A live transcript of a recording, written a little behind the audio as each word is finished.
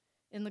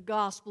in the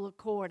Gospel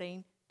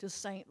according to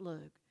St.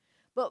 Luke.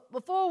 But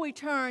before we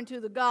turn to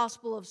the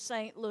Gospel of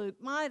St. Luke,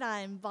 might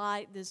I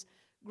invite this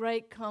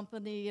great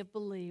company of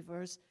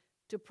believers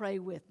to pray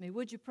with me.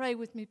 Would you pray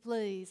with me,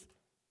 please?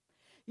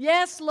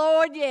 Yes,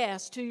 Lord,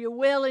 yes, to your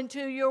will and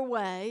to your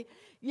way.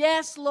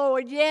 Yes,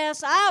 Lord,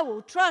 yes, I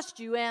will trust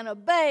you and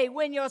obey.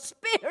 When your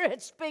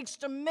Spirit speaks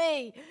to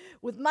me,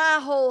 with my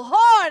whole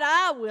heart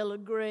I will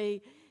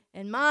agree.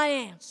 And my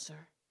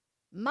answer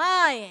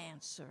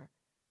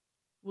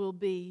will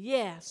be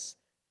yes,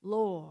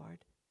 Lord,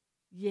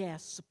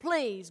 yes. So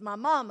please, my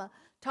mama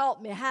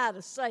taught me how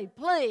to say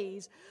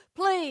please.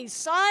 Please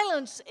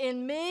silence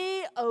in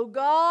me, O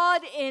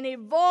God, any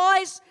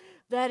voice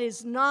that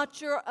is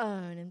not your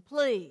own. And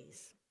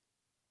please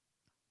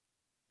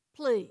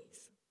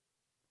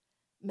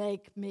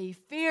make me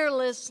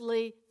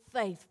fearlessly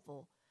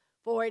faithful.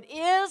 For it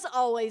is,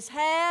 always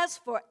has,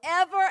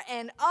 forever,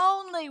 and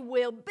only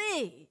will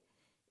be,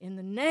 in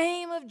the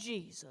name of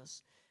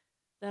Jesus,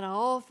 that I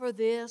offer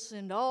this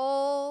and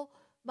all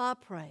my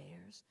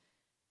prayers.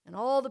 And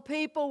all the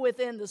people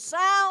within the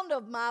sound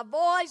of my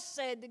voice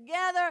said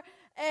together,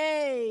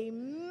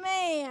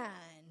 amen.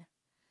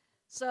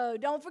 So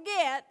don't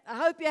forget, I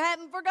hope you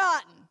haven't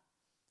forgotten,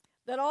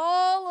 that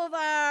all of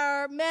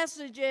our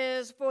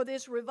messages for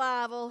this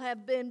revival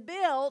have been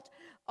built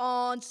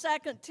on 2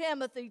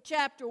 Timothy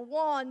chapter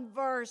 1,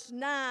 verse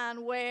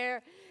 9,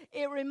 where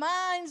it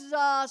reminds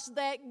us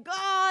that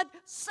God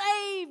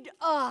saved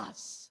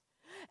us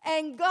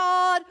and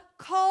God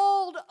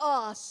called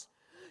us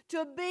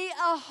to be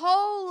a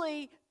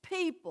holy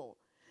people,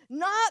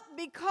 not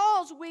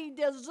because we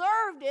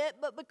deserved it,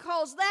 but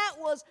because that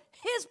was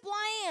His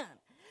plan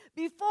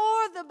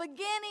before the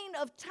beginning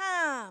of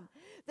time,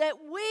 that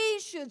we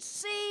should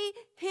see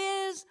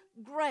His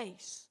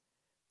grace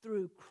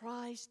through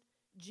Christ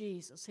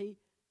Jesus. He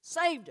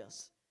saved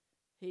us.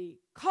 He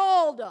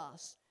called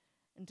us.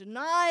 And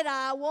tonight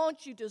I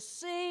want you to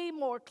see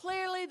more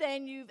clearly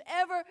than you've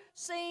ever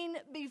seen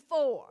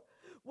before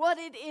what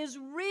it is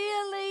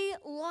really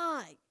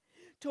like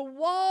to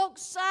walk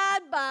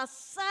side by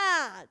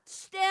side,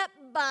 step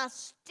by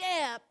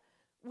step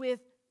with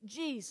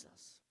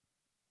Jesus.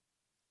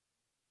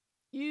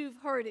 You've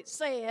heard it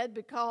said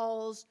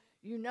because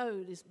you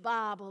know this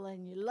Bible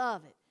and you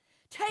love it.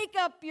 Take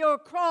up your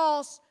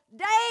cross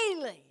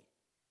daily,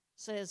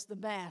 says the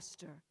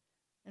Master,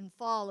 and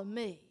follow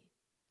me.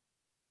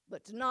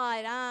 But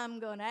tonight I'm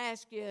going to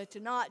ask you to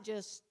not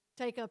just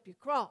take up your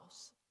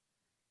cross.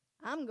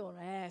 I'm going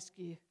to ask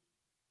you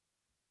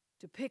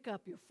to pick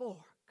up your fork.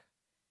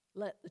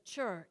 Let the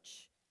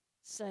church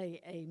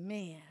say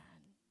amen.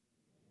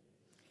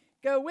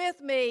 Go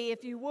with me,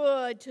 if you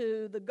would,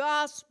 to the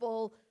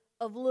Gospel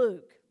of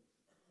Luke.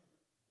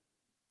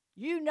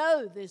 You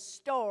know this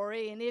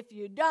story, and if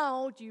you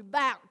don't, you're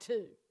about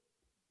to.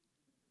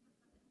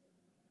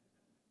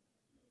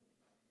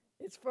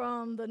 It's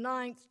from the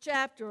 9th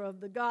chapter of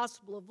the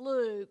Gospel of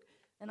Luke,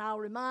 and I'll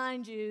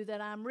remind you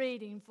that I'm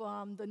reading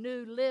from the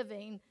New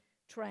Living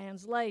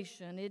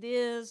Translation. It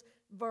is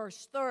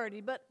verse 30.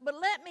 But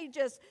let me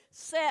just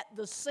set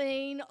the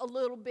scene a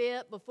little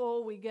bit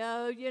before we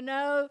go. You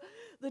know,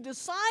 the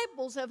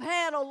disciples have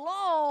had a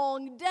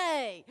long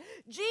day.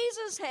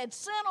 Jesus had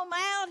sent them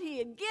out. He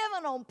had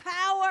given them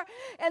power.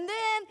 And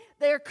then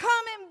they're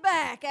coming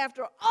back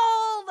after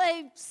all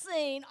they've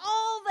seen,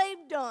 all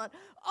they've done,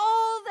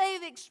 all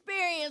they've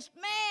experienced.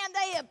 Man,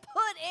 they have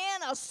put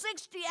in a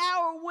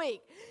 60-hour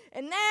week.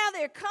 And now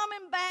they're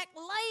coming back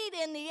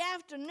late in the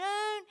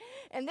afternoon,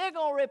 and they're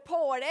going to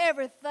report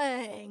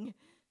everything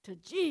to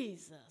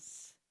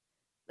Jesus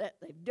that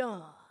they've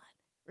done.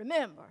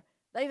 Remember,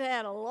 they've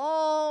had a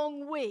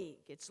long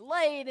week. It's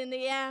late in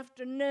the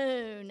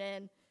afternoon,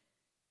 and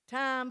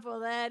time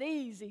for that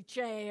easy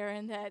chair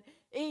and that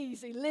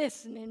easy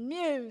listening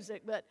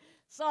music, but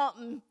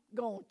something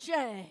going to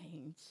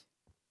change.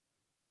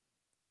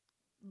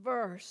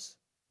 Verse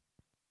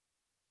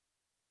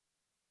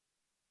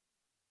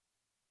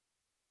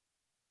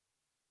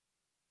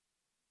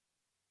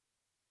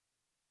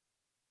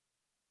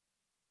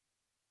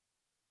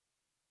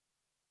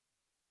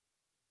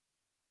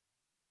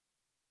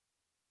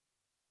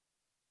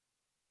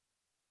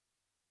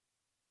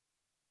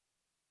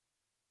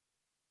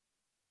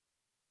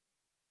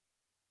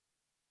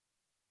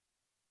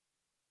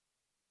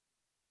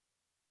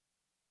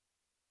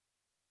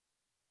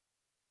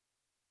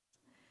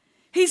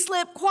He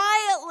slipped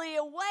quietly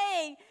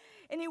away,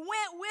 and he went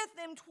with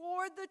them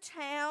toward the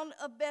town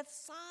of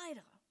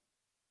Bethsaida.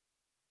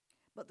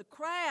 But the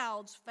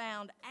crowds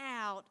found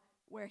out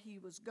where he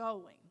was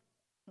going,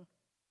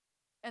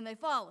 and they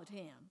followed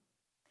him.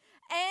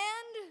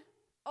 And,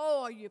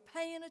 oh, are you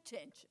paying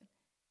attention?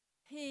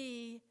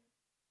 He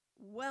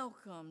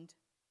welcomed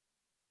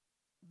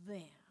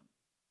them.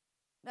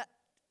 Now,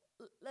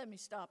 let me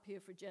stop here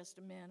for just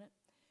a minute.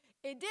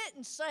 It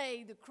didn't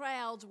say the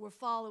crowds were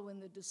following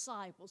the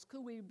disciples.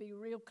 Could we be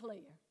real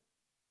clear?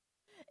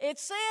 It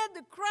said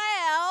the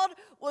crowd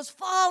was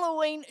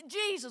following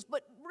Jesus.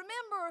 But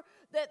remember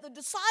that the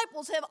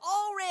disciples have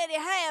already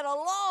had a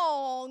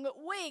long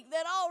week.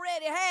 They'd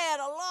already had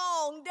a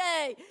long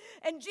day.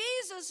 And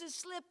Jesus is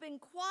slipping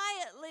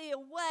quietly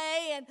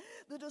away. And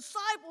the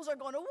disciples are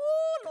going, "Woo,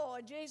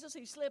 Lord Jesus,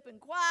 he's slipping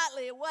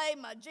quietly away.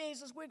 My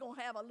Jesus, we're going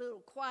to have a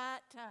little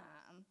quiet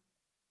time."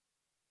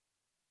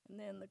 And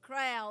then the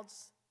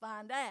crowds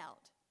find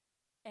out.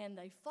 And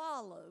they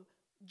follow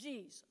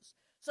Jesus.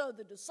 So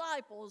the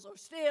disciples are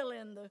still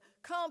in the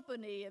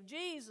company of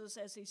Jesus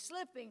as he's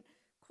slipping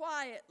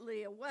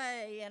quietly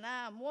away, and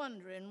I'm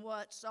wondering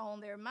what's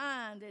on their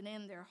mind and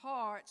in their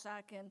hearts.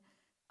 I can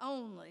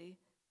only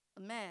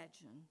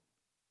imagine.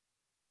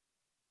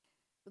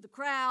 But the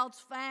crowds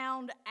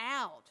found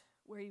out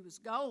where he was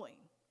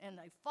going, and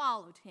they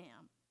followed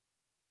him.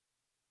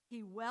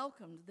 He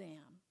welcomed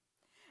them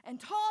and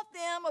taught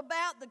them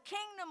about the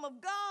kingdom of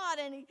God,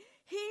 and he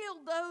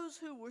healed those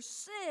who were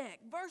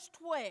sick. Verse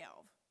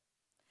 12.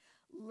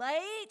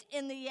 Late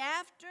in the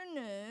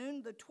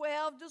afternoon, the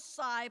 12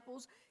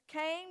 disciples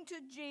came to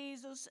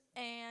Jesus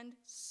and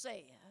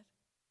said,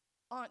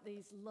 "Aren't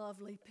these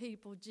lovely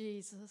people,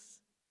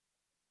 Jesus?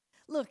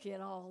 Look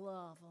at all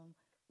of them.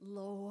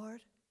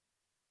 Lord,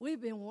 we've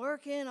been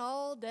working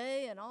all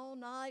day and all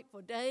night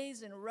for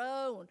days in a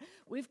row, and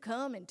we've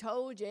come and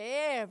told you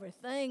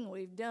everything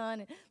we've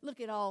done. And look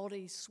at all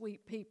these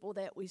sweet people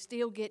that we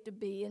still get to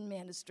be in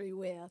ministry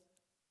with."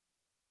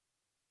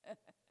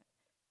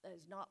 That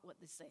is not what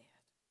they said.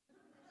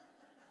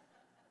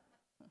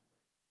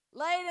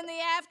 Late in the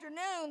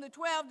afternoon, the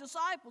 12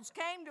 disciples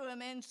came to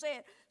him and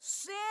said,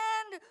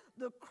 "Send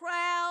the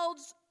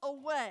crowds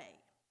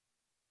away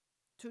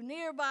to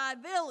nearby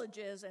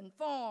villages and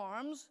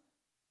farms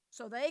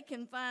so they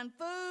can find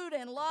food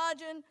and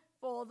lodging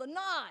for the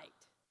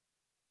night.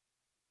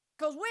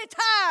 Because we're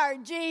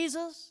tired,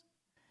 Jesus,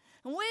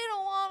 and we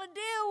don't want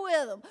to deal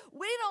with them.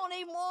 We don't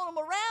even want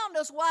them around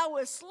us while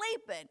we're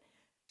sleeping."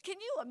 Can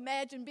you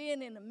imagine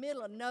being in the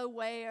middle of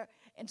nowhere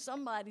and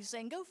somebody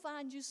saying, "Go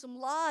find you some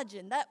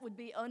lodging"? That would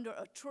be under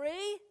a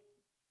tree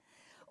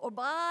or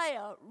by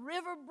a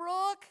river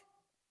brook.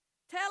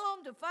 Tell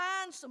them to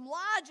find some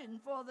lodging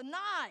for the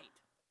night.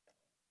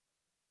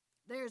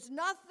 There's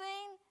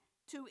nothing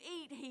to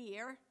eat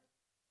here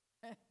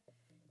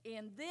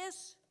in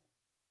this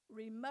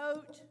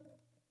remote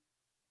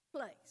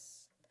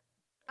place.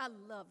 I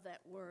love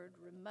that word,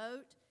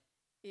 remote.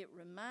 It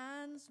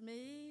reminds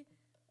me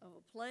of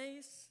a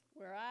place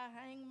where I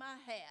hang my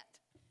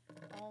hat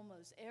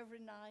almost every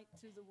night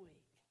through the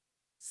week.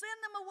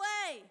 Send them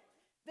away.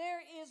 There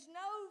is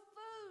no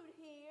food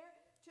here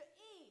to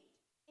eat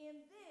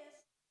in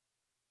this.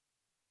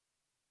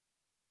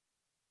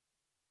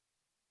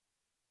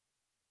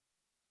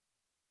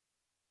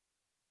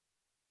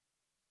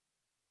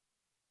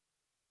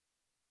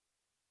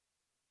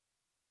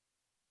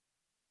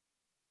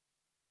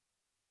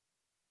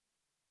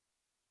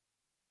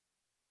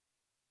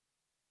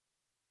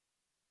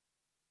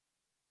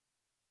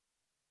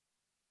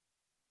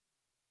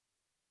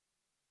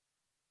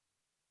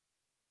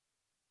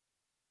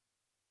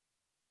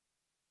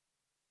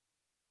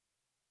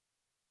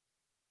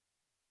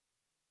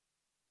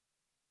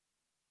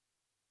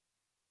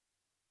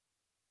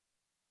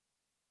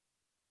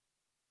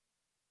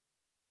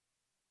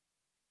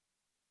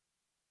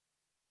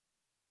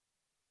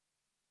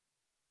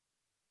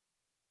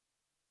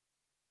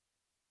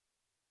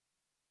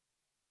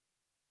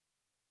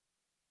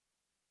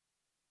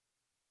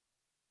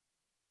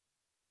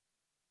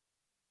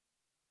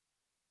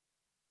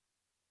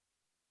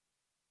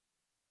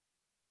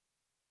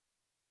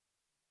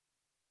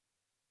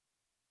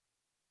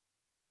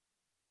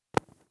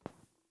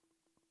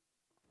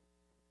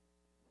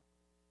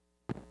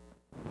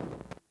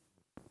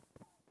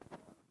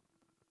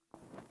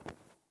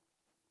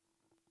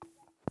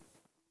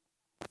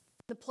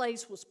 The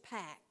place was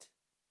packed,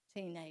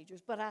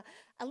 teenagers. But I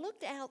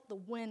looked out the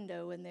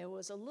window, and there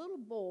was a little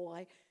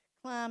boy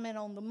climbing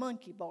on the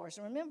monkey bars.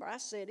 And remember, I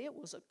said it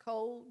was a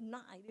cold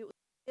night.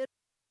 And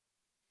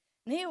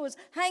he was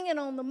hanging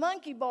on the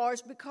monkey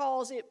bars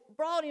because it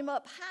brought him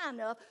up high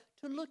enough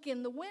to look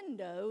in the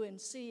window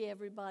and see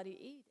everybody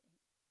eating.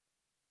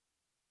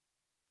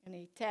 And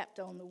he tapped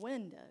on the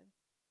window.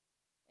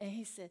 And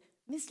he said,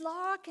 "Miss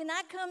Laura, can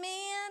I come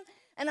in?"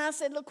 And I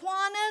said,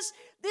 "Laquanis,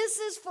 this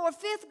is for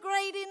 5th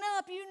grade and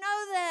up. You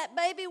know that,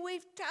 baby.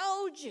 We've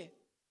told you."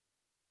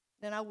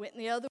 Then I went in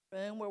the other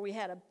room where we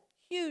had a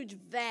huge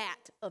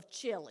vat of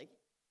chili.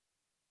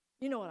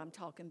 You know what I'm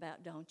talking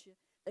about, don't you?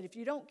 That if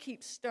you don't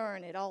keep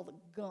stirring it, all the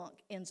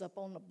gunk ends up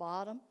on the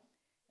bottom.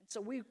 And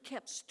so we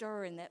kept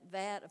stirring that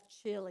vat of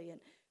chili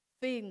and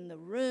feeding. The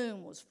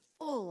room was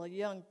full of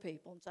young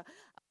people. And so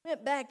I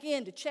went back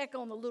in to check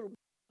on the little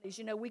boys.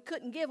 You know, we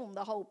couldn't give them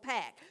the whole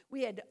pack.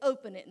 We had to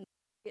open it and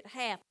get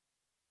half.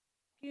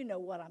 You know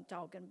what I'm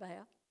talking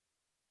about.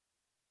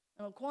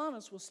 And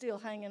Aquinas was still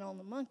hanging on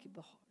the monkey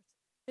bars.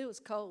 It was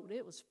cold.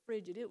 It was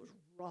frigid. It was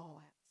raw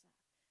outside.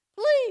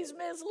 "Please,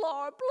 Miss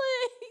Laura,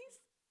 please."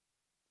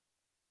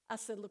 I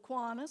said,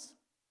 "Laquanis,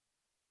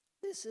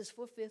 This is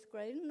for 5th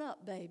grade and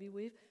up, baby.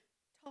 We've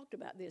talked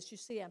about this. You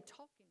see, I'm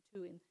talking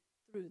to him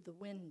through the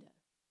window.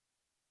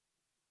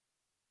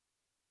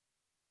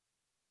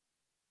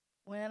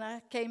 When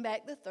I came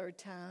back the 3rd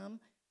time,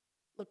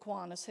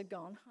 Laquanis had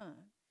gone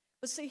home.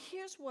 But see,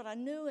 here's what I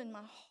knew in my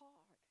heart.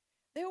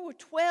 There were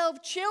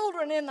 12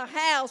 children in the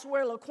house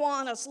where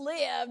Laquanis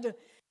lived.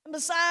 And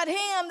beside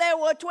him, there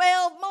were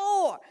 12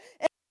 more.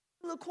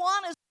 And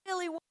Laquanis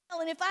really well.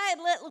 And if I had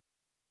let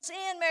Laquanis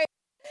in, Mary,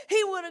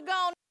 he would have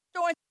gone next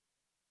door.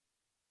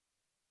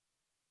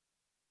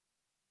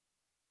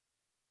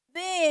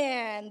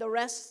 Then the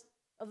rest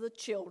of the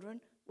children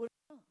would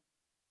come.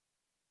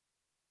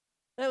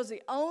 That was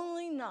the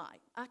only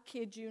night, I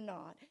kid you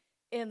not,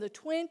 in the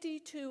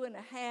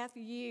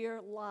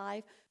 22-and-a-half-year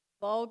life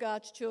of All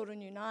God's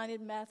Children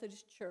United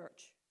Methodist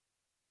Church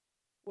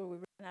where we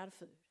ran out of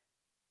food.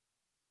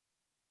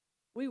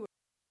 We were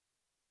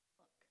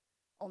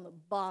on the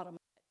bottom of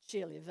that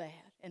chili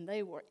vat, and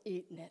they were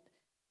eating it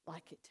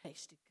like it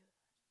tasted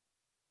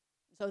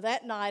good. So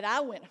that night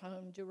I went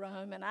home,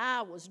 Jerome, and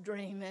I was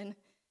dreaming.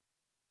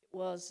 It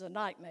was a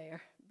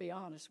nightmare, to be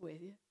honest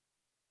with you.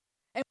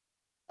 And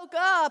when I woke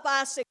up,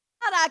 I said,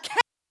 God, I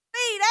can't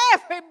feed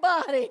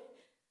everybody.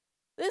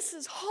 This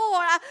is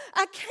hard.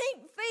 I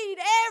can't feed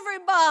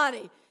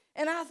everybody.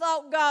 And I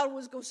thought God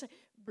was going to say,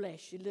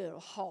 bless your little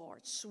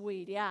heart,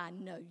 sweetie. I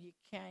know you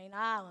can't.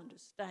 I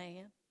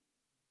understand.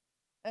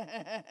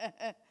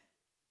 That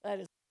is what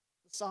the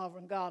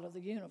sovereign God of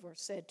the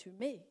universe said to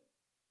me.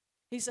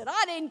 He said,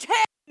 I didn't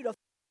tell you to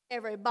feed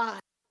everybody.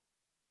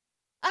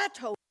 I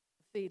told you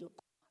to feed Laquanis.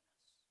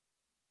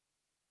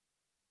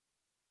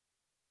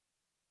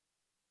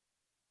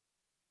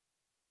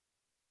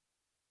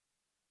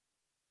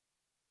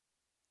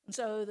 And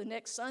so the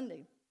next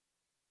Sunday,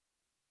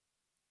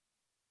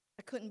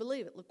 I couldn't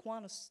believe it.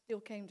 Laquanis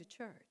still came to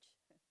church.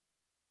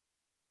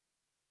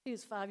 He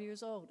was 5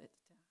 years old at the time.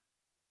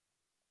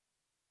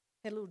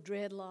 Had little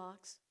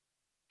dreadlocks,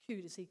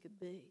 cute as he could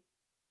be.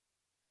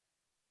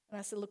 And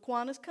I said,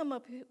 Laquanis, come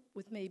up here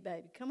with me,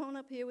 baby. Come on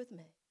up here with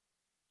me.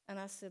 And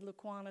I said,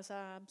 Laquanis,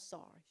 I'm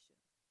sorry, sugar.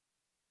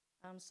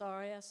 I'm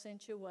sorry I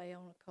sent you away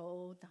on a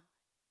cold night.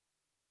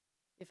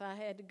 If I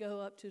had to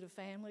go up to the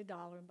Family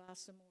Dollar and buy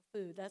some more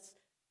food, that's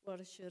what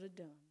I should have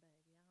done, baby.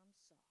 I'm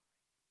sorry.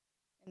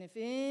 And if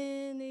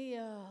any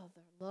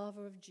other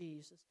lover of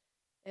Jesus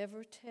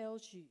ever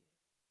tells you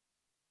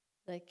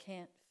they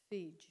can't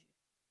feed you,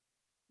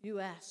 you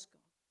ask them,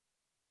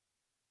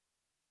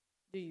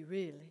 do you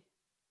really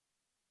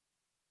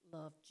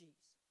love Jesus?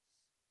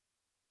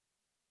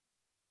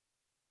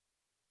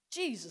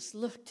 Jesus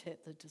looked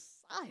at the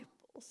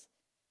disciples.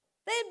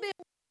 They'd been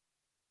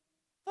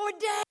for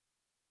days.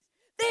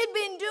 They'd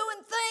been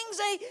doing things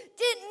they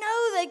didn't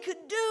know they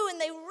could do, and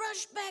they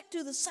rushed back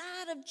to the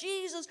side of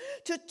Jesus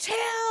to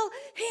tell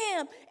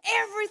him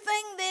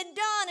everything they'd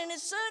done. And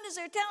as soon as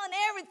they're telling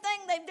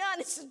everything they've done,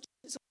 it's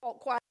Jesus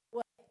walked quietly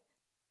away.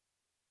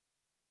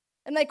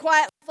 And they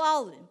quietly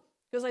followed him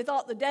because they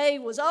thought the day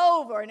was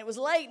over and it was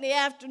late in the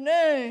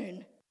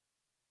afternoon.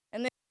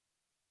 And then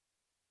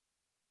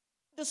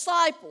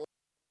disciples,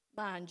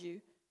 mind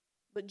you,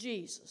 but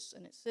Jesus.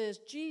 And it says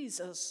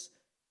Jesus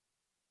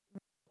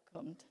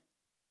welcomed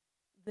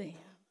them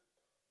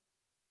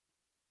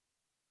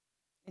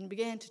and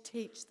began to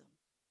teach them,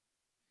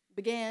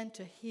 began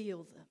to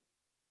heal them.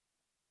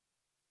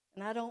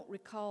 And I don't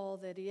recall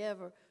that he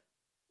ever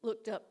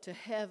looked up to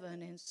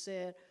heaven and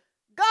said,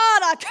 God,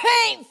 I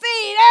can't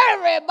feed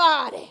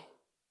everybody.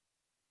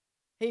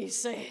 He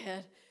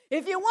said,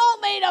 if you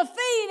want me to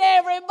feed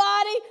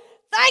everybody,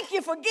 thank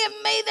you for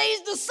giving me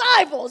these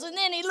disciples. And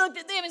then he looked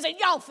at them and said,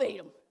 y'all feed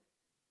them.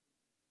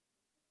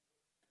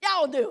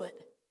 Y'all do it.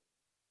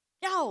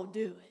 Y'all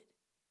do it.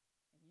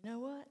 You know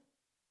what?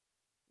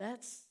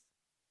 That's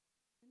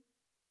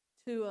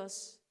to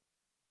us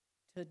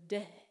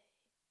today.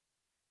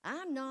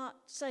 I'm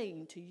not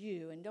saying to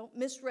you, and don't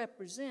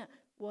misrepresent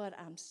what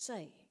I'm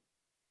saying,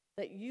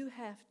 that you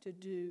have to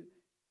do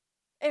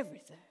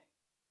everything.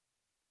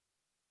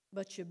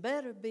 But you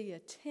better be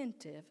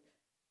attentive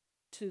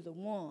to the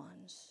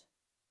ones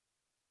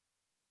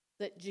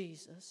that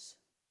Jesus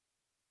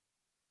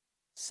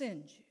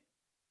sends you.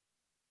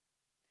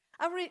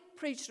 I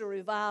preached a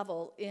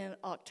revival in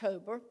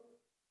October.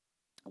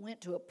 I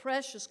went to a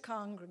precious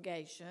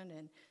congregation,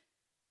 and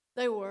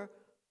they were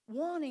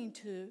wanting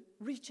to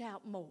reach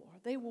out more.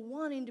 They were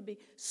wanting to be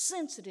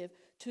sensitive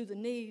to the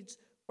needs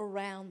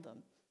around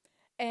them.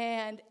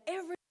 And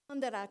everyone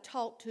that I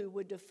talked to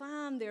would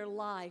define their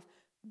life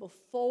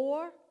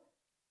before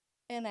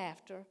and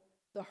after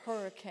the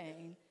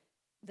hurricane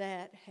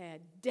that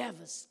had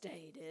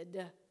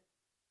devastated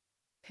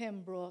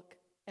Pembroke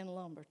and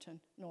Lumberton,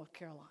 North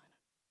Carolina.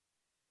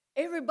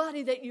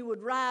 Everybody that you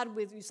would ride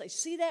with, you say,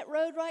 see that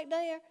road right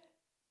there?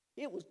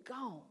 It was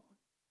gone.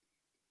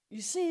 You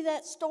see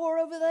that store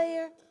over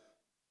there?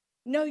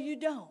 No, you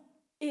don't.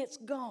 It's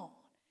gone.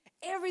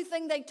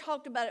 Everything they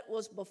talked about it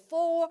was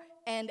before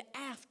and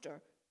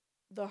after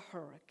the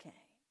hurricane.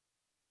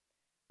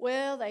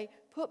 Well, they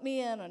put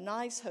me in a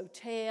nice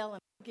hotel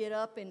and get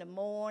up in the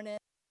morning.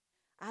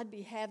 I'd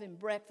be having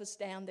breakfast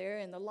down there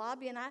in the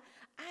lobby, and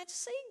I'd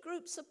see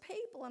groups of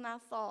people, and I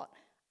thought,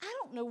 I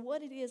don't know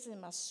what it is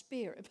in my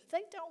spirit, but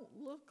they don't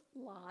look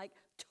like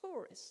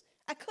tourists.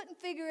 I couldn't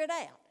figure it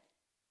out.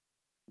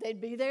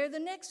 They'd be there the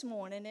next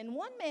morning, and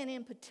one man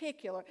in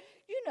particular,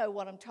 you know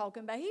what I'm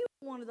talking about. He was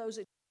one of those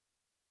that,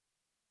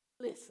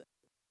 listen,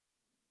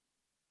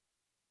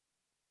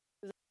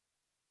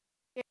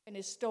 in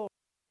his story.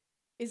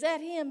 Is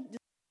that him?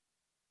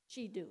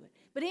 She do it.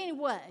 But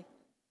anyway,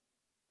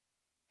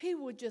 he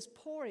would just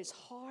pour his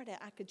heart out.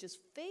 I could just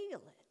feel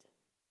it.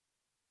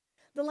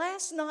 The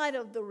last night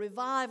of the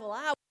revival,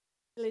 I would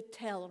really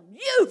tell them,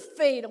 you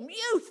feed them,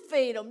 you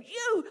feed them,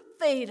 you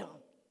feed them.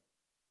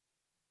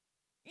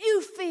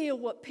 You feel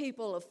what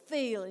people are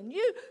feeling.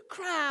 You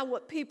cry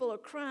what people are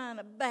crying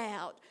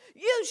about.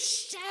 You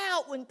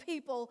shout when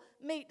people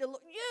meet the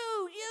Lord.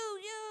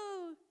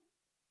 You.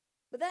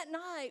 But that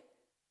night,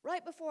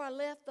 right before I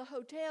left the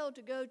hotel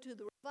to go to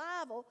the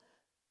revival,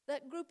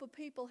 that group of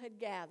people had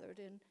gathered,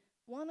 and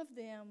one of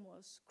them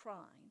was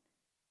crying,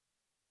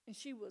 and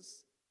she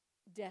was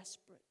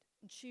desperate,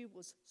 and she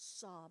was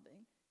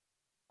sobbing.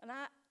 And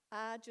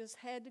I just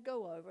had to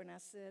go over, and I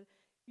said,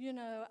 you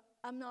know,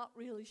 I'm not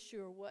really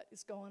sure what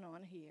is going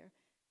on here,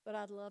 but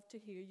I'd love to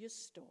hear your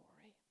story.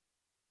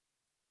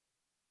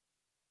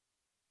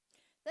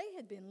 They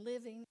had been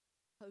living in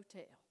a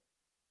hotel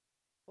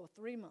for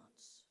 3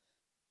 months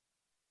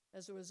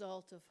as a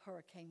result of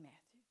Hurricane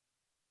Matthew.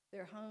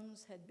 Their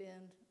homes had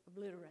been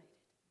obliterated.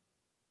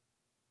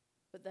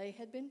 But they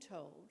had been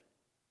told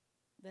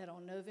that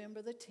on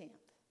November the 10th,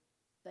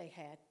 they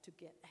had to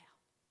get out.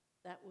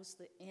 That was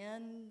the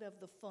end of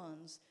the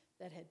funds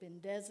that had been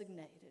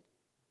designated,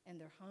 and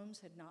their homes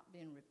had not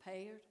been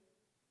repaired.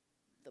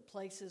 The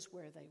places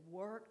where they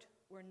worked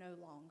were no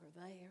longer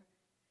there.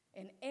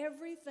 And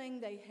everything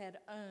they had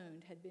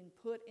owned had been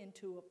put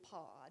into a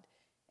pod,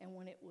 and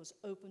when it was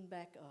opened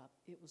back up,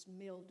 it was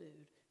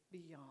mildewed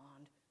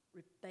beyond.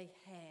 They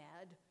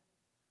had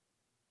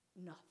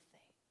nothing.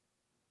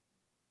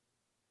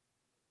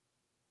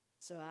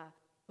 So I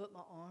put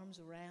my arms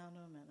around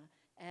them, and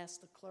I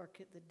asked the clerk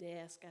at the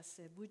desk, I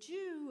said, would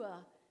you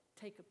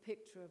take a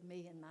picture of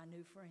me and my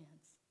new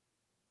friends?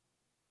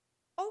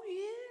 Oh,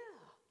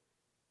 yeah.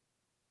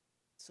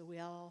 So we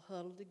all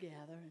huddled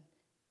together and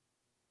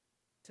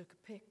took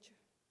a picture.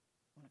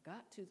 When I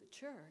got to the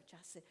church,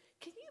 I said,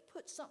 can you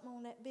put something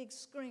on that big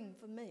screen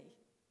for me?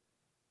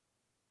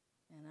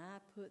 And I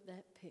put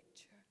that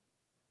picture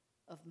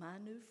of my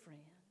new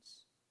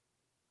friends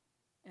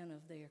and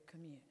of their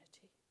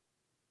community.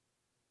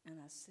 And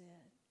I said,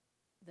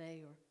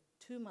 they are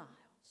 2 miles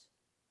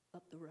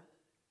up the road.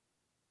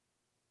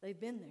 They've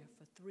been there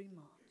for 3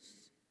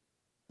 months.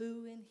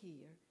 Who in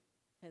here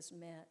has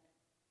met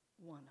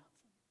one of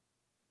them?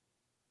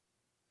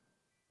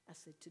 I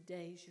said,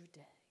 today's your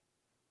day.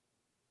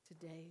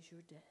 Today's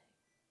your day.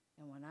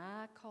 And when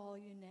I call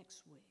you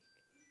next week,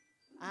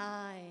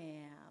 I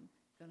am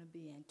going to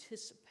be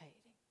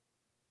anticipating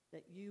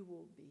that you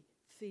will be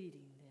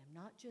feeding them,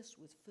 not just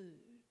with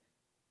food,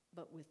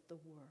 but with the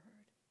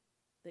word.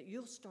 That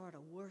you'll start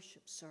a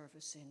worship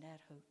service in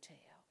that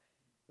hotel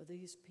for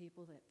these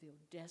people that feel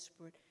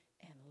desperate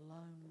and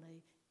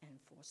lonely and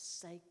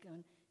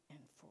forsaken and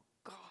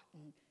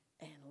forgotten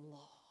and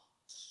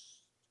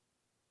lost.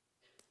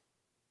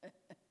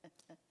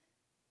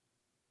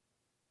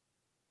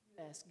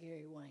 Ask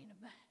Gary Wayne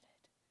about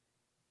it,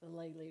 the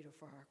lay leader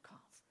for our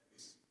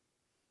conference.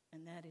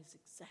 And that is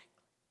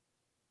exactly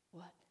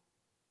what.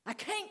 I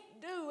can't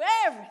do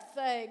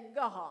everything,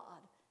 God.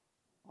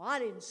 Well, I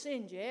didn't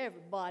send you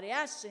everybody.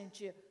 I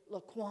sent you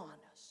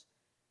Laquanas.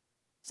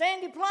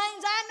 Sandy Plains,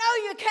 I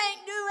know you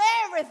can't do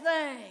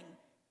everything.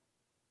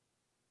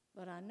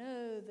 But I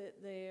know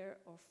that there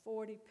are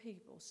 40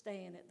 people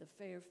staying at the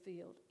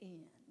Fairfield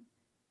Inn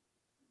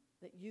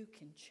that you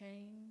can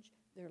change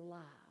their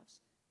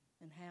lives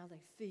and how they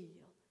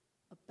feel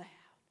about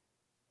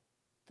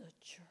the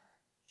church.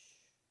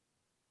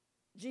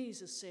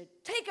 Jesus said,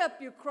 take up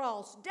your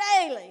cross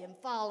daily and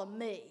follow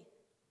me.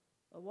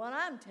 But what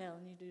I'm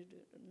telling you to do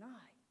tonight,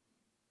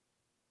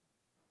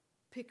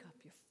 pick up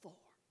your fork.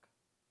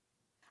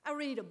 I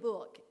read a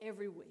book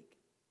every week.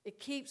 It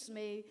keeps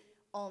me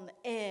on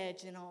the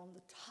edge and on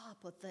the top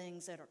of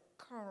things that are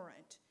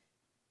current,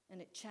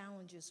 and it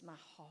challenges my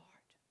heart.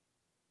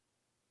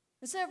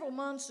 And several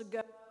months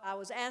ago, I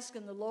was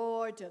asking the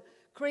Lord to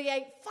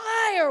create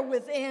fire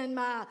within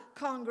my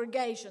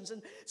congregations.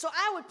 And so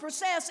I would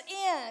process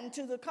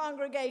into the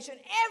congregation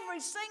every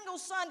single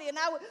Sunday, and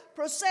I would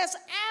process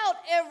out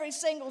every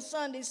single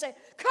Sunday, say,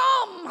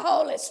 come,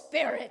 Holy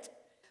Spirit,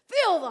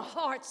 fill the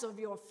hearts of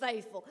your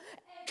faithful,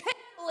 and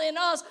kindle in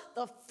us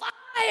the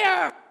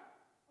fire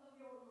of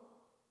your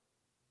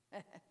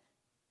love.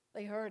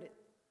 They heard it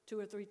 2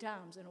 or 3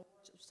 times in a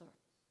worship service.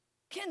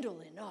 Kindle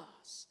in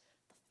us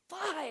the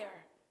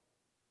fire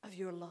of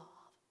your love.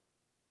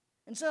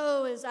 And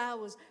so as I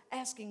was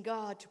asking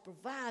God to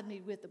provide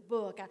me with the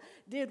book, I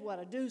did what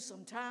I do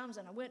sometimes,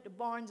 and I went to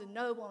Barnes &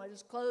 Noble, and I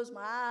just closed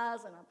my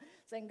eyes, and I'm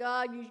saying,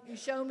 God, you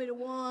show me the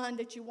one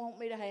that you want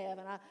me to have,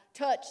 and I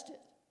touched it.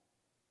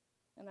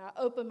 And I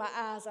opened my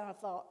eyes and I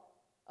thought,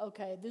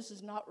 okay, this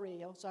is not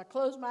real. So I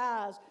closed my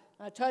eyes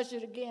and I touched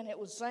it again. It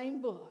was the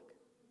same book.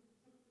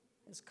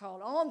 It's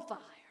called On Fire.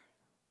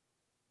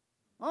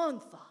 On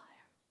Fire.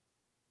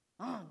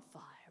 On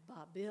Fire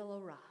by Bill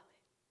O'Reilly.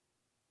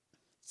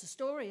 It's the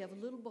story of a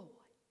little boy.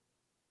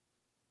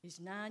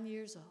 He's 9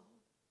 years old.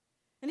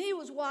 And he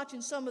was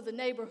watching some of the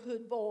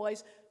neighborhood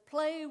boys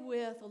play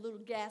with a little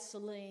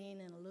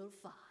gasoline and a little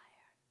fire.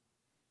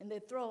 And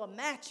they'd throw a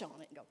match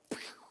on it and go, pew!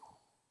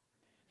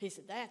 He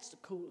said, that's the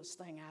coolest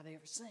thing I've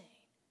ever seen.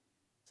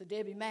 So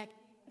Debbie Mack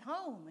went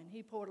home and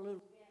he poured a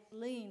little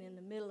gasoline in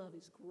the middle of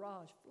his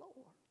garage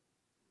floor.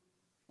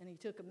 And he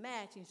took a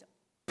match and he said,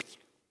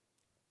 pew!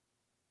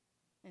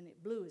 And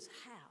it blew his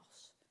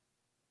house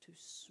to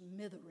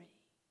smithereens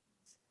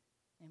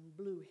and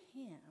blew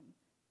him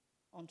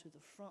onto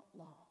the front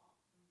lawn.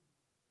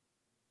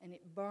 And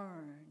it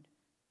burned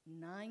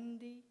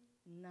 99%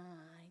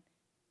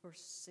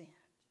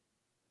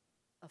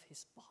 of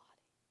his body.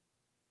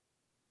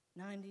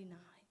 99%.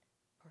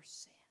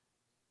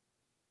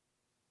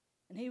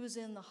 And he was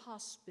in the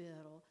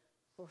hospital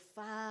for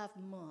 5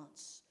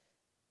 months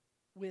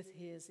with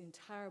his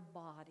entire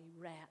body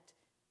wrapped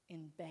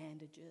in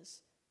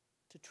bandages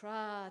to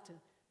try to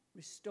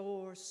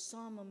restore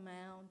some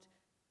amount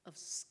of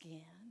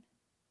skin,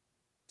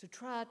 to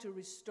try to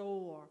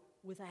restore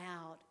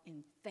without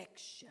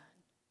infection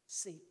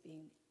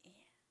seeping in.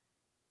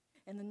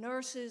 And the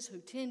nurses who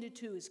tended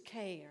to his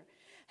care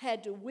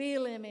had to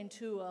wheel him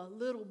into a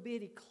little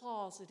bitty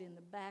closet in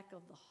the back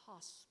of the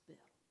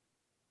hospital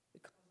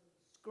because of the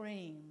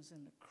screams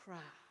and the cry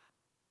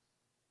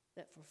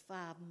that for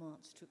 5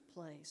 months took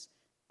place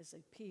as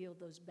they peeled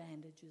those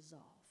bandages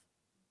off,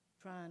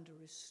 trying to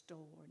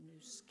restore new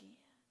skin.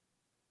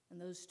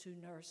 And those 2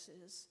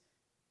 nurses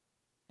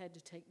had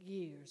to take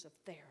years of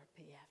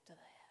therapy after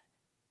that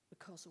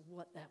because of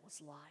what that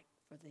was like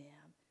for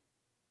them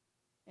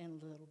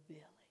and little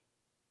Billy.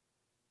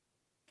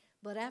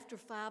 But after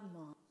 5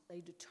 months,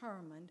 they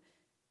determined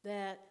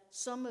that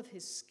some of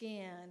his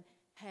skin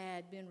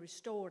had been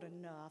restored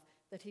enough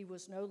that he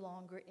was no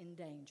longer in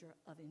danger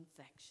of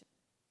infection.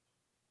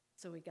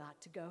 So he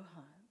got to go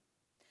home.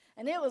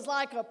 And it was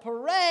like a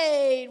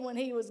parade when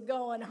he was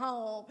going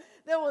home.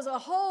 There was a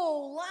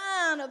whole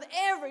line of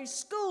every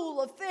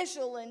school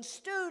official and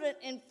student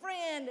and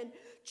friend and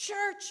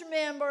church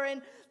member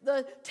and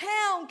the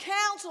town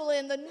council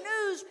and the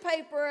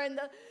newspaper and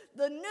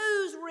the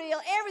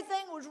newsreel.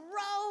 Everything was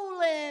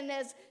rolling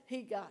as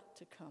he got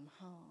to come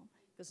home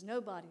because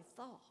nobody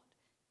thought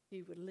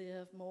he would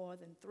live more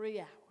than 3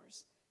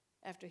 hours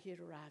after he had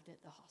arrived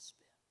at the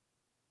hospital.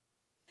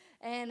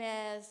 And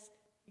as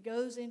he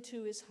goes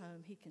into his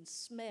home, he can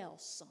smell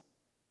something.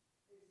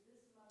 There's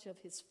this much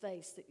of his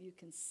face that you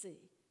can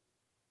see.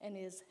 And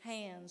his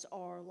hands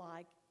are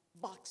like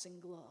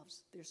boxing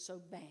gloves. They're so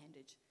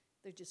bandaged.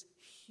 They're just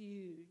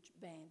huge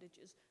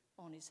bandages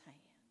on his hands.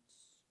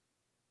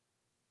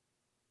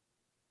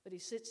 But he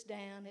sits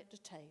down at the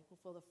table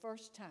for the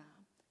first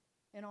time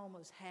in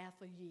almost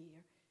half a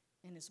year,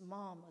 and his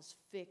mama's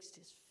fixed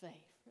his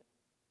favorite.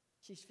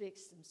 She's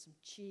fixed him some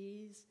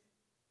cheese,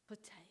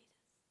 potatoes.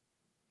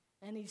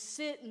 And he's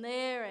sitting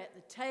there at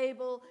the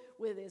table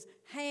with his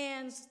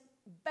hands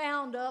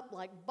bound up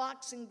like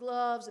boxing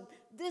gloves and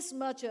this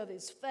much of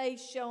his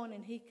face showing,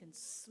 and he can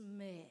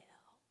smell.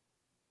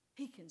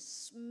 He can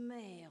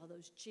smell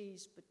those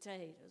cheese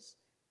potatoes.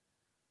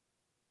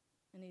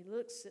 And he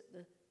looks at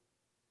the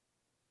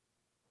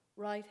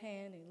right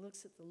hand, he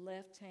looks at the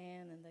left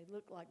hand, and they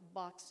look like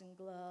boxing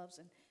gloves.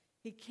 And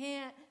he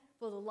can't,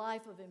 for the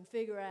life of him,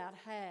 figure out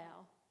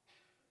how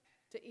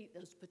to eat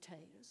those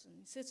potatoes. And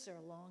he sits there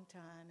a long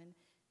time, and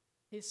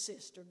his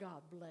sister,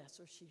 God bless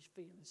her, she's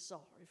feeling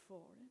sorry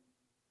for him.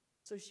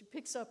 So she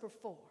picks up her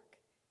fork,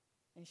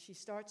 and she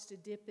starts to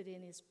dip it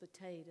in his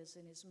potatoes,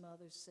 and his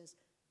mother says,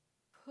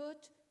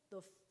 "Put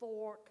the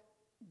fork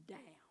down.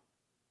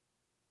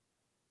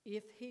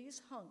 If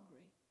he's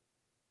hungry,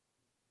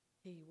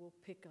 he will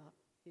pick up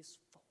his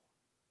fork."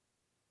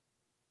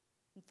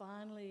 And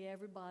finally,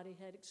 everybody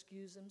had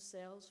excused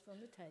themselves from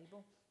the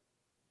table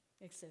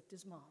except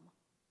his mama.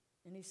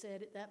 And he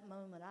said at that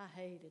moment, "I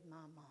hated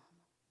my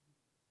mama.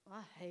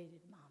 I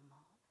hated my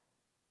mama."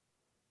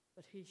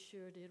 But he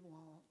sure did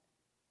want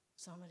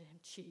some of them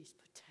cheese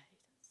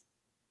potatoes.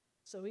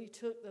 So he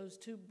took those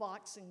 2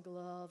 boxing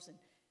gloves and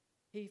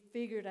he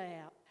figured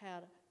out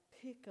how to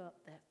pick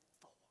up that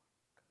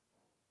fork.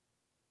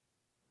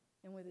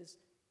 And with his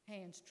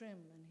hands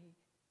trembling, he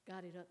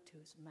got it up to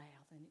his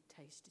mouth, and it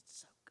tasted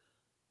so good.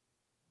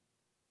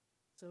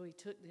 So he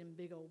took them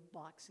big old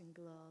boxing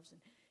gloves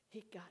and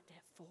he got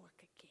that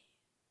fork again.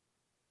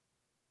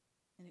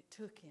 And it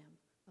took him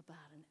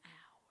about an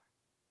hour.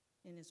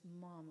 And his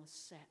mama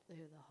sat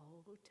there the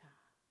whole time.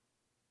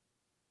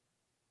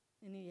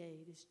 And he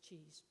ate his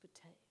cheese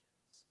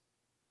potatoes.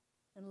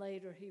 And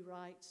later he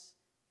writes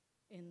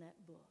in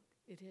that book,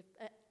 "It had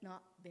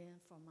not been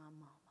for my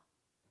mama,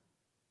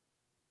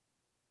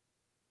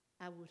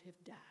 I would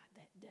have died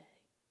that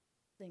day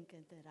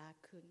thinking that I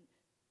couldn't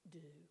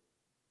do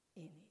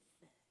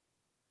anything."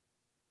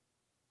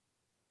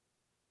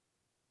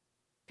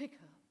 pick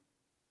up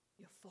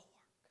your fork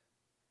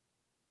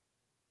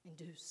and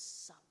do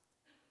something.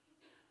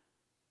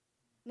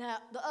 Now,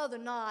 the other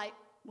night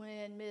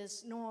when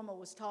Miss Norma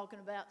was talking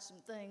about some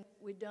things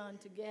we'd done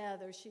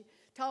together, she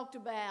talked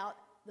about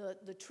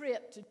the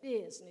trip to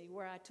Disney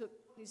where I took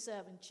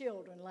 27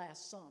 children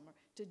last summer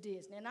to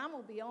Disney. And I'm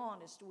going to be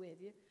honest with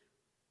you.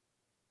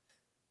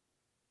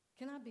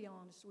 Can I be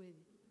honest with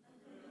you?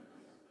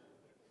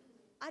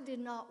 I did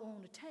not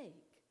want to take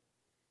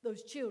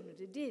those children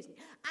to Disney.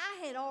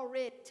 I had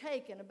already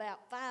taken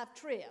about 5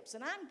 trips,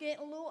 and I'm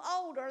getting a little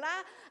older, and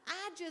I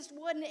just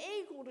wasn't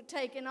equal to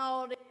taking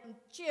all them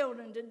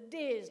children to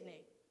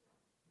Disney.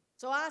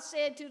 So I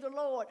said to the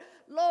Lord,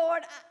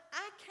 Lord,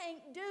 I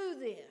can't do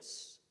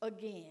this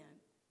again.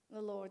 And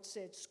the Lord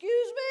said,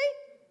 excuse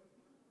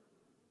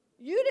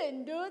me? You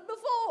didn't do it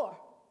before.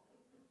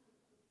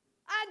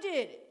 I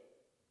did it,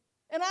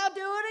 and I'll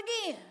do it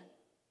again.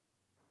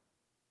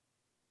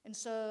 And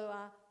so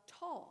I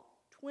taught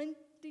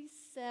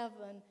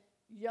 27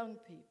 young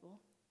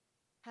people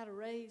how to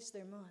raise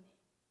their money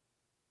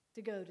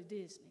to go to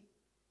Disney.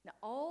 Now,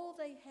 all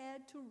they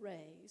had to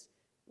raise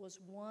was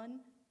 $100.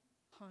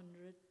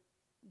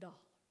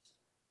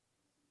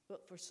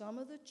 But for some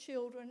of the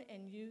children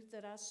and youth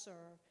that I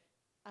serve,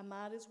 I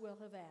might as well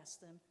have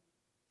asked them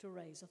to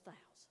raise $1,000.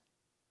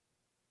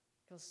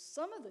 Because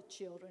some of the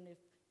children, if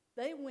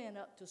they went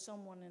up to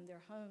someone in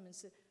their home and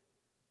said,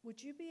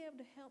 would you be able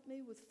to help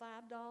me with $5?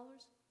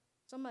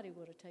 Somebody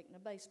would have taken a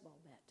baseball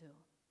bat to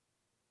them.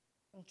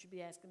 Don't you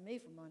be asking me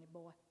for money,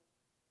 boy.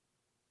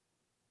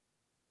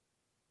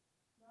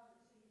 Not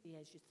as easy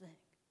as you think.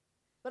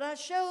 But I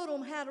showed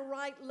them how to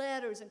write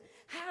letters and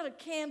how to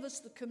canvass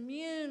the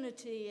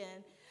community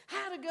and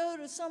how to go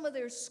to some of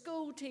their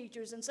school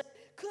teachers and say,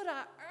 could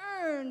I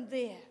earn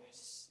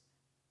this?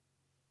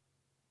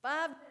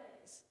 5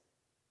 days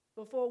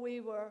before we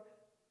were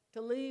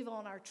to leave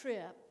on our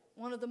trip,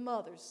 one of the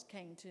mothers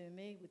came to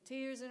me with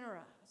tears in her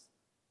eyes.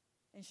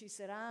 And she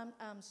said,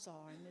 I'm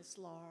sorry, Miss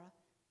Laura,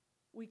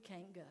 we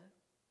can't go.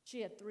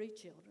 She had 3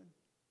 children.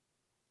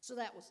 So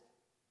that was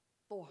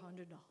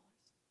 $400.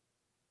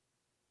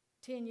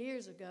 10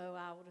 years ago,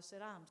 I would have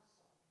said, I'm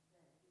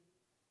sorry, baby.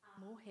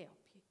 I'm going to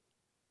help you.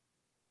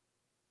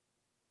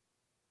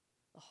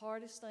 The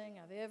hardest thing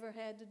I've ever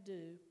had to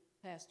do,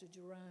 Pastor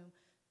Jerome,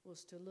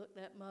 was to look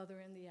that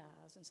mother in the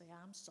eyes and say,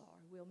 I'm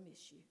sorry, we'll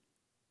miss you.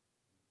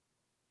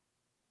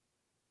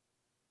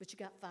 But you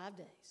got 5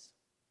 days.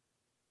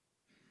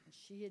 And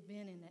she had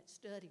been in that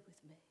study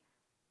with me.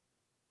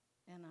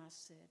 And I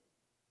said,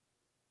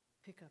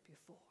 pick up your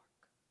fork.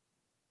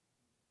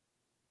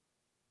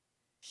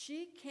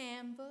 She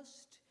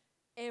canvassed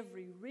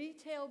every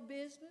retail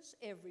business,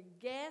 every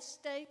gas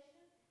station,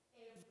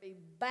 every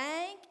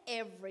bank,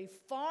 every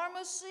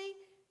pharmacy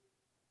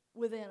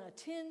within a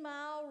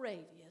 10-mile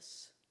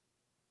radius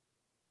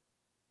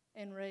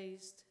and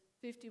raised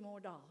 $50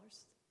 more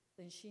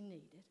than she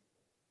needed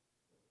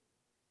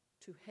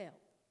to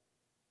help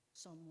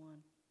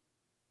someone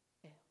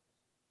else.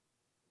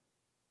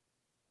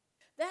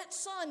 That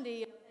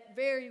Sunday, that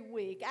very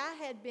week, I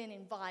had been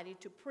invited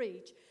to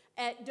preach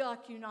at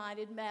Duck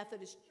United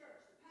Methodist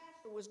Church. The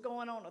pastor was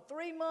going on a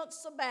 3-month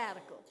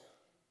sabbatical,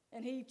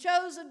 and he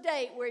chose a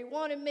date where he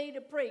wanted me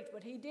to preach,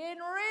 but he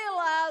didn't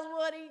realize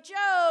what he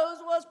chose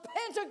was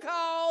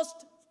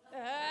Pentecost.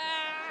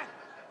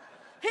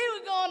 He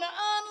was going to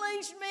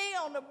unleash me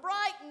on the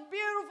bright and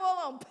beautiful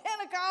on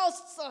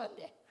Pentecost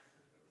Sunday.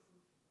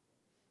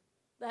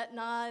 That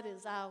night,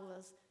 as I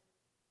was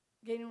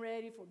getting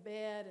ready for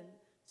bed and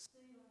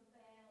ceiling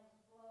fan was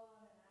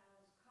blowing and I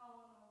was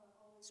calling on the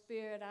Holy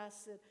Spirit, I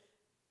said,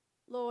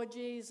 Lord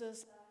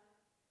Jesus,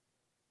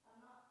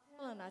 I'm not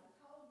telling I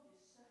told you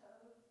so,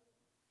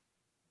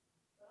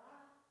 but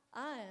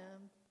I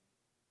am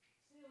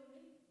still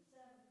needing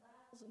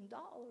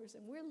 $7,000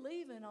 and we're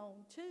leaving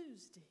on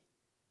Tuesday.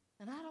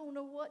 And I don't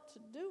know what to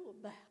do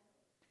about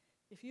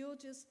it. If you'll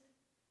just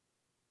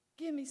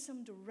give me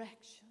some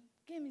direction.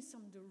 Give me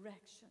some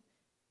direction.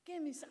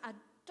 Give me some. I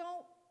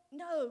don't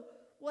know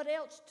what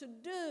else to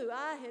do.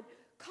 I had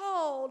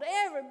called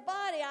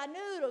everybody I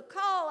knew to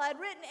call. I'd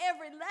written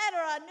every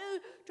letter I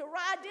knew to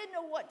write. I didn't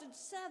know what to. $7,000.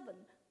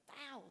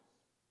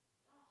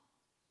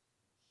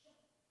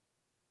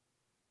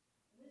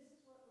 This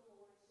is what the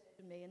Lord said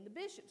to me. And the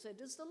bishop said,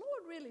 does the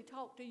Lord really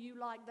talk to you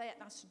like that?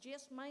 And I said,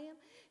 yes, ma'am,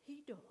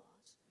 he does.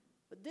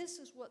 But this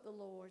is what the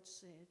Lord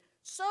said.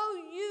 So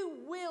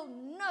you will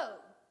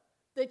know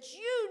that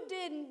you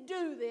didn't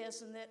do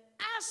this and that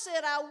I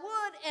said I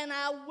would and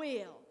I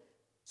will.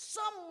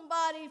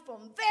 Somebody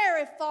from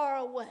very far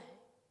away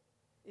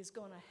is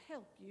going to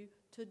help you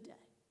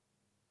today.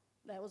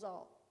 That was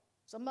all.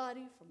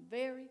 Somebody from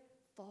very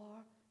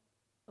far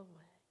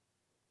away.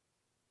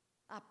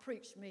 I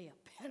preached me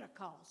a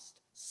Pentecost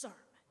sermon.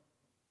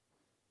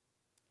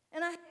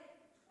 And I had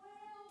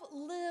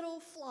 12 little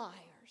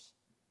flyers.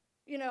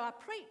 You know, I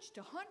preached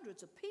to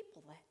hundreds of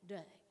people that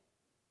day.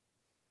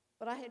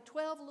 But I had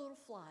 12 little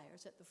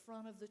flyers at the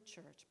front of the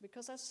church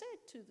because I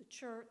said to the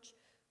church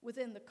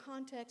within the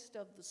context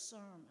of the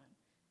sermon,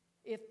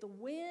 if the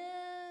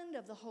wind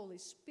of the Holy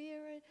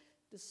Spirit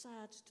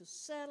decides to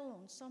settle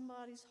on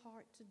somebody's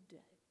heart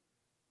today,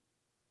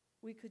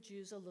 we could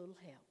use a little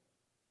help.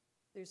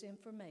 There's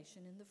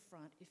information in the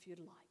front if you'd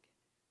like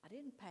it. I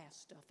didn't pass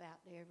stuff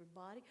out to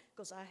everybody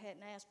because I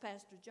hadn't asked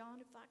Pastor John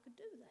if I could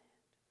do that.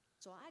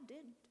 So I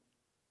didn't.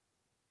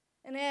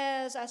 And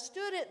as I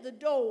stood at the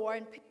door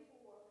and people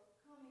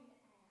were coming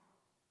out,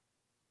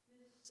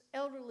 this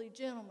elderly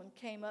gentleman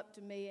came up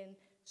to me and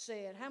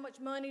said, "How much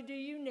money do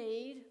you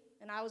need?"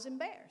 And I was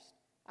embarrassed.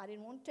 I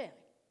didn't want to tell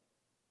him.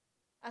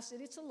 I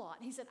said, "It's a lot."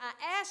 And he said, "I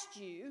asked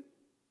you,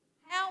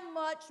 how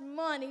much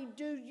money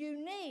do you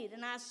need?"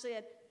 And I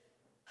said,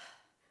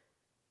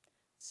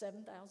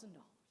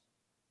 $7,000.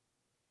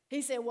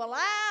 He said, "Well,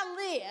 I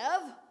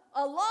live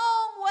a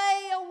long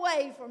way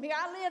away from here.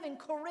 I live in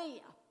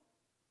Korea.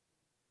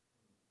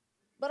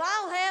 But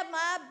I'll have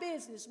my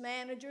business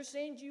manager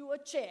send you a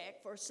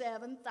check for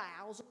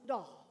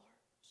 $7,000.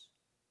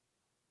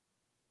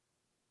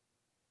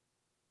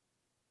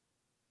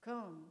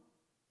 Come,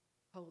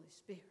 Holy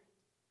Spirit,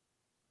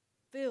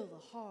 fill the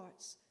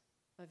hearts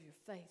of your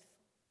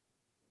faithful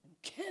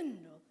and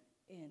kindle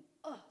in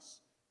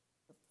us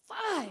the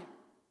fire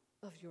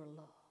of your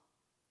love."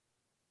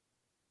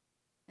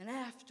 And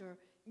after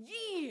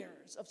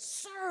years of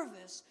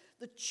service,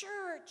 the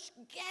church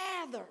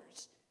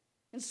gathers.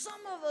 And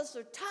some of us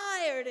are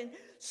tired, and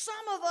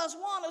some of us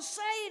want to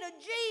say to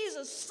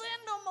Jesus,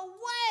 "Send them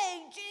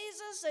away,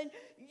 Jesus, and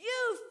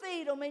you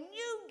feed them, and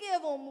you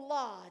give them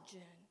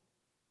lodging."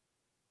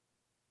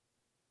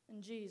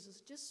 And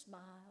Jesus just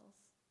smiles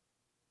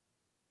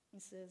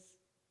and says,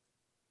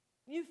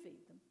 "You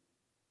feed them.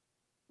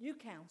 You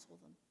counsel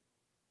them.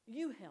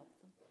 You help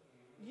them.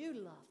 You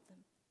love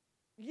them.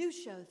 You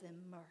show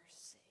them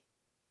mercy.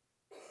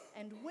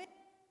 And when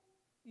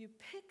you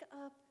pick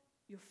up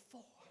your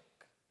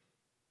fork,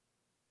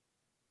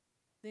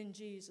 then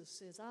Jesus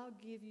says, I'll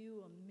give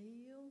you a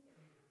meal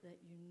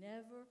that you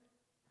never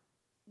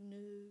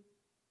knew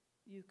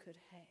you could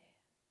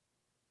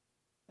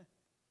have."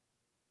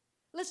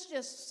 Let's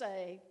just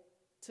say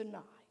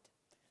tonight,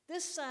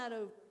 this side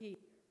over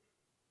here,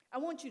 I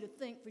want you to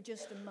think for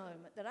just a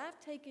moment that I've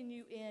taken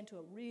you into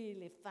a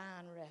really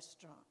fine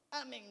restaurant.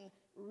 I mean,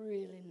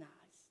 really nice.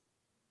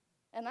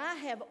 And I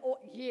have,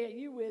 yeah,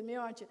 you with me,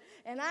 aren't you?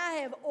 And I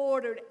have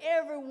ordered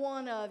every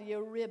one of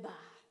you ribeye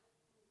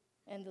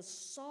and the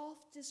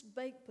softest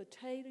baked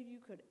potato you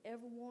could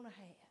ever want to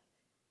have.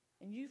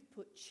 And you've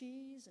put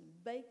cheese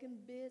and bacon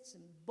bits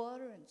and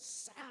butter and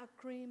sour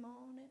cream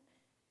on it.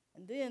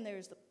 And then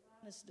there's the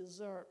finest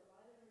dessert.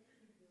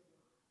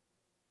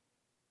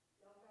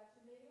 Y'all got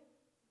your meal?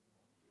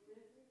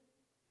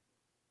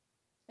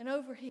 And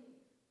over here,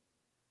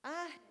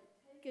 I have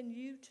taken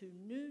you to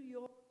New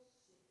York City.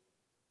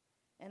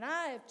 And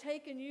I have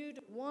taken you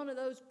to one of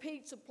those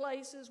pizza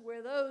places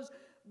where those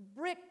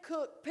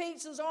brick-cooked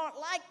pizzas aren't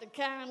like the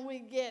kind we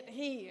get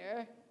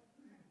here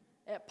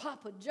at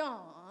Papa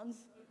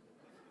John's.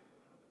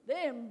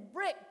 Them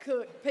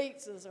brick-cooked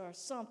pizzas are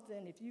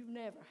something, if you've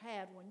never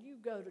had one, you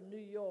go to New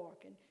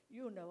York and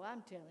you'll know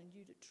I'm telling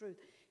you the truth.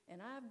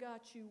 And I've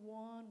got you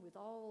one with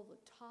all the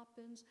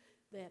toppings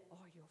that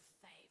are your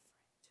favorite.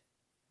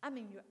 I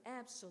mean, your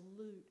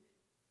absolute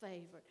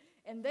favorite.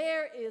 And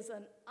there is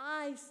an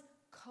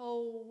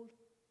ice-cold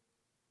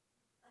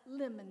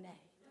lemonade.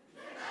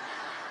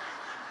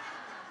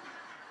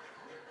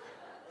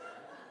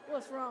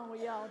 What's wrong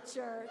with y'all,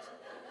 church?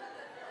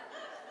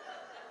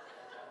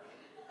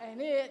 And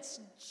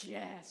it's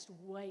just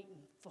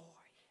waiting for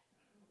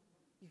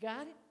you. You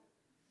got it?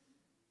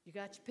 You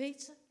got your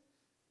pizza?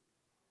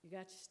 You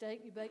got your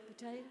steak, your baked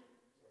potato?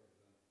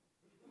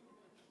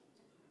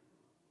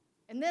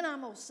 And then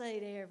I'm going to say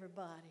to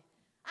everybody,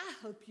 I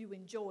hope you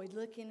enjoyed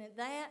looking at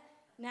that.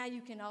 Now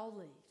you can all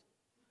leave.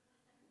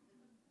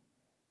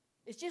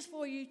 It's just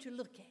for you to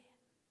look at.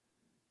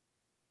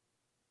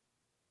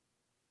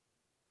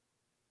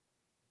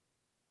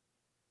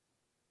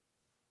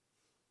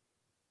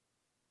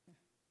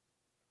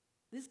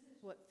 This is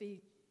what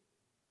feeds you.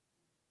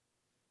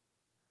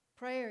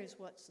 Prayer is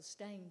what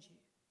sustains you.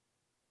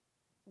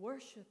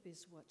 Worship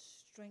is what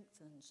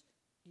strengthens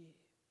you.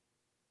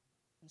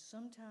 And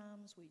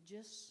sometimes we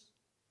just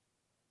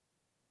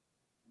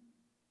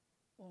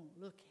won't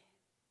look at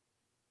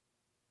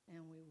it.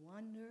 And we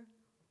wonder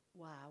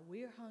why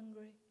we're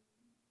hungry.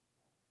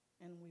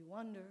 And we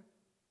wonder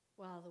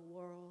why the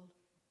world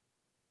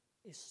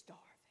is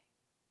starving.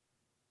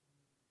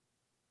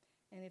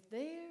 And if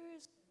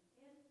there's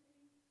an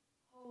empty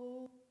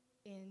hole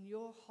in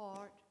your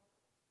heart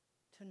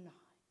tonight,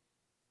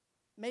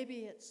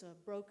 maybe it's a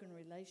broken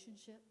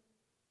relationship.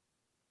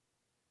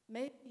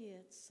 Maybe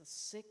it's a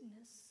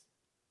sickness.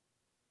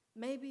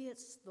 Maybe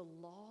it's the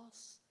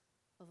loss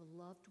of a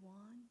loved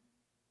one.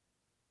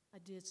 I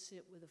did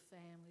sit with a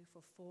family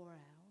for 4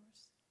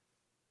 hours,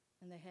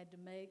 and they had to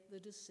make the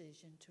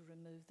decision to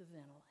remove the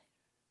ventilator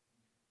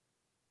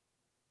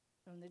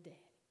from their daddy.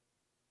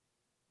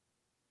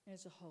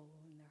 There's a hole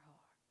in their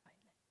heart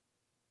right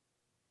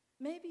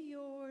now. Maybe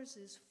yours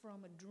is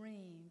from a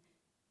dream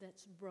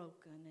that's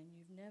broken and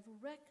you've never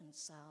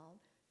reconciled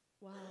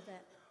why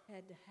that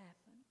had to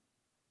happen.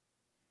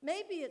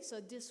 Maybe it's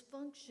a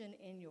dysfunction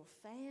in your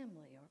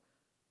family,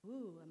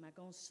 or, am I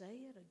going to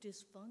say it? A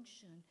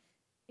dysfunction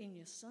in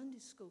your Sunday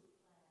school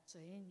class,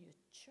 or in your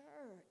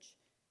church,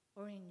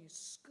 or in your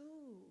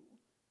school,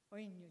 or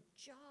in your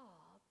job.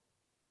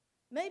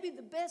 Maybe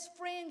the best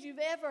friend you've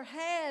ever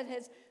had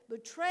has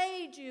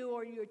betrayed you,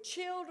 or your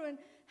children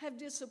have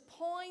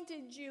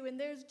disappointed you, and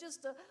there's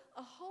just a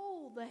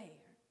hole there.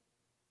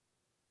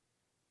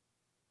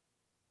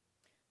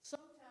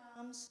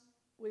 Sometimes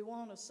we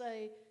want to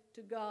say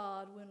to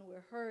God when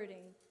we're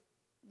hurting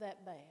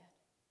that bad,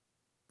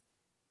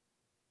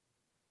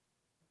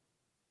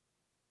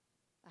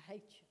 I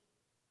hate you.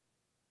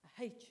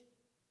 I hate you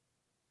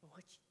for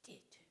what you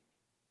did to me.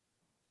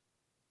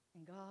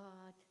 And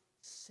God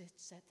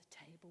sits at the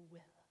table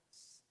with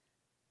us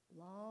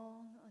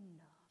long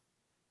enough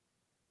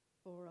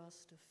for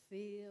us to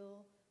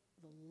feel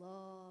the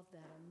love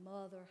that a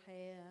mother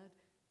had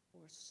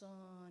for a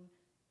son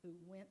who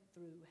went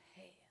through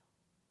hell.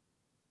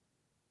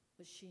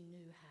 But she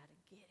knew how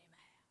to get him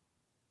out.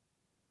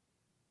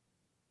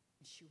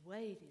 And she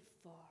waited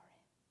for him.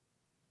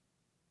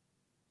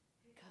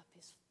 Pick up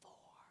his fork.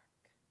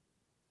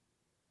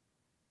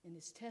 And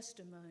his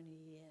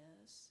testimony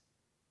is,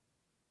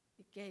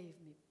 it gave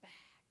me back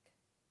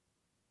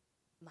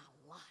my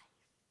life.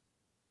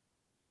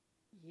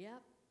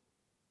 Yep.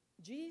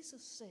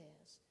 Jesus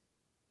says,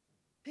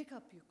 pick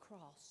up your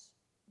cross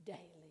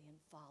daily and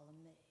follow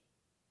me.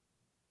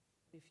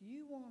 If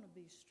you want to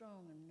be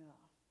strong enough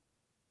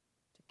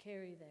to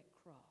carry that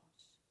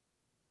cross,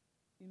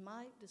 you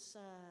might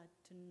decide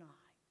tonight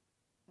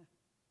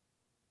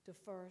to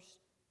first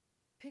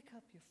pick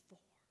up your fork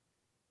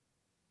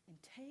and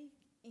take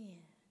in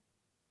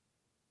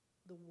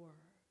the Word.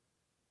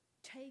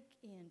 Take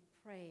in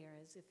prayer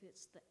as if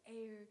it's the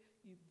air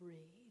you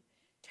breathe.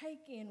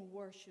 Take in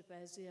worship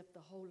as if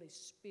the Holy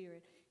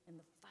Spirit and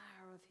the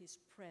fire of His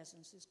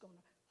presence is going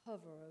to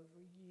hover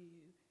over you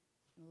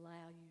and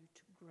allow you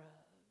to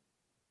grow.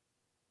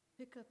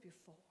 Pick up your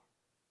fork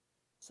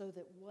so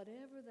that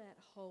whatever that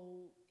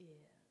hole is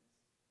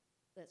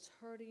that's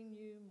hurting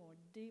you more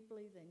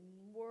deeply than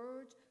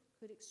words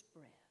could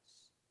express,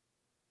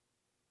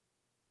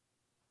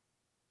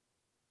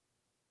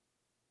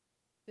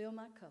 fill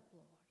my cup,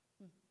 Lord.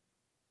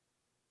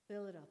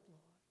 Fill it up,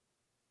 Lord.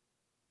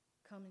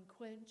 Come and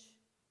quench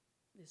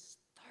this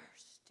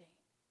thirsting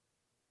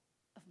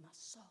of my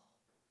soul.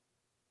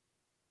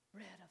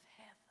 Bread of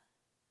heaven.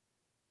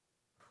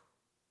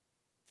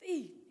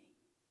 Feed me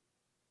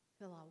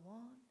till I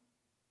want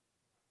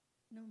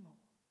no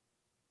more.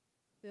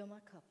 Fill my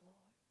cup, Lord.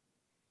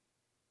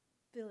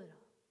 Fill it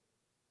up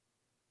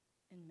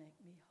and make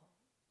me whole.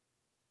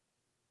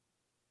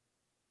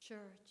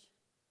 Church,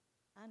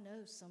 I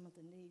know some of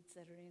the needs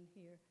that are in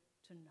here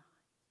tonight.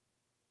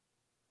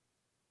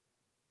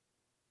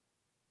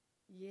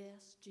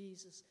 Yes,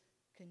 Jesus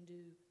can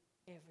do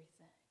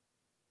everything.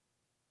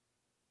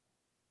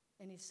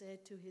 And He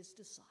said to His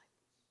disciples,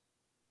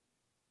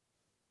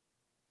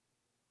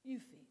 you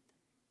feed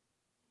them.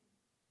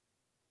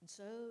 And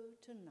so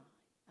tonight,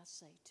 I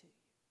say to you,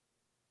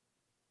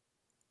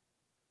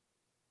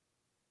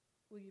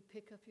 will you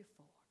pick up your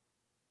fork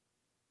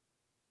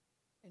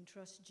and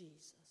trust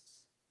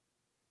Jesus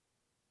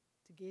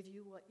to give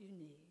you what you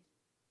need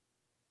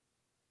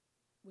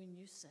when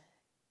you say,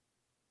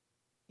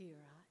 here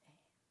I am.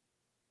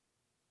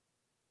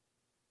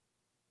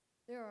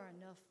 There are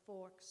enough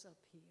forks up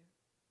here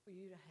for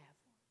you to have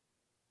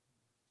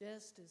one,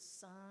 just as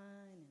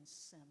sign and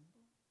symbol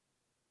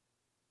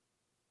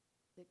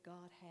that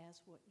God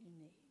has what you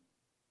need.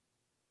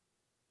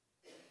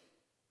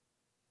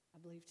 I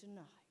believe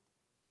tonight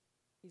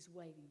He's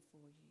waiting for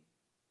you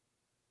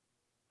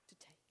to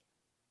take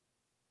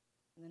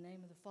it. In the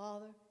name of the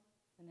Father,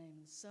 in the name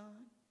of the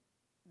Son,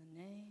 in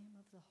the name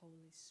of the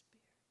Holy Spirit.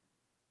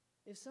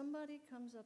 If somebody comes up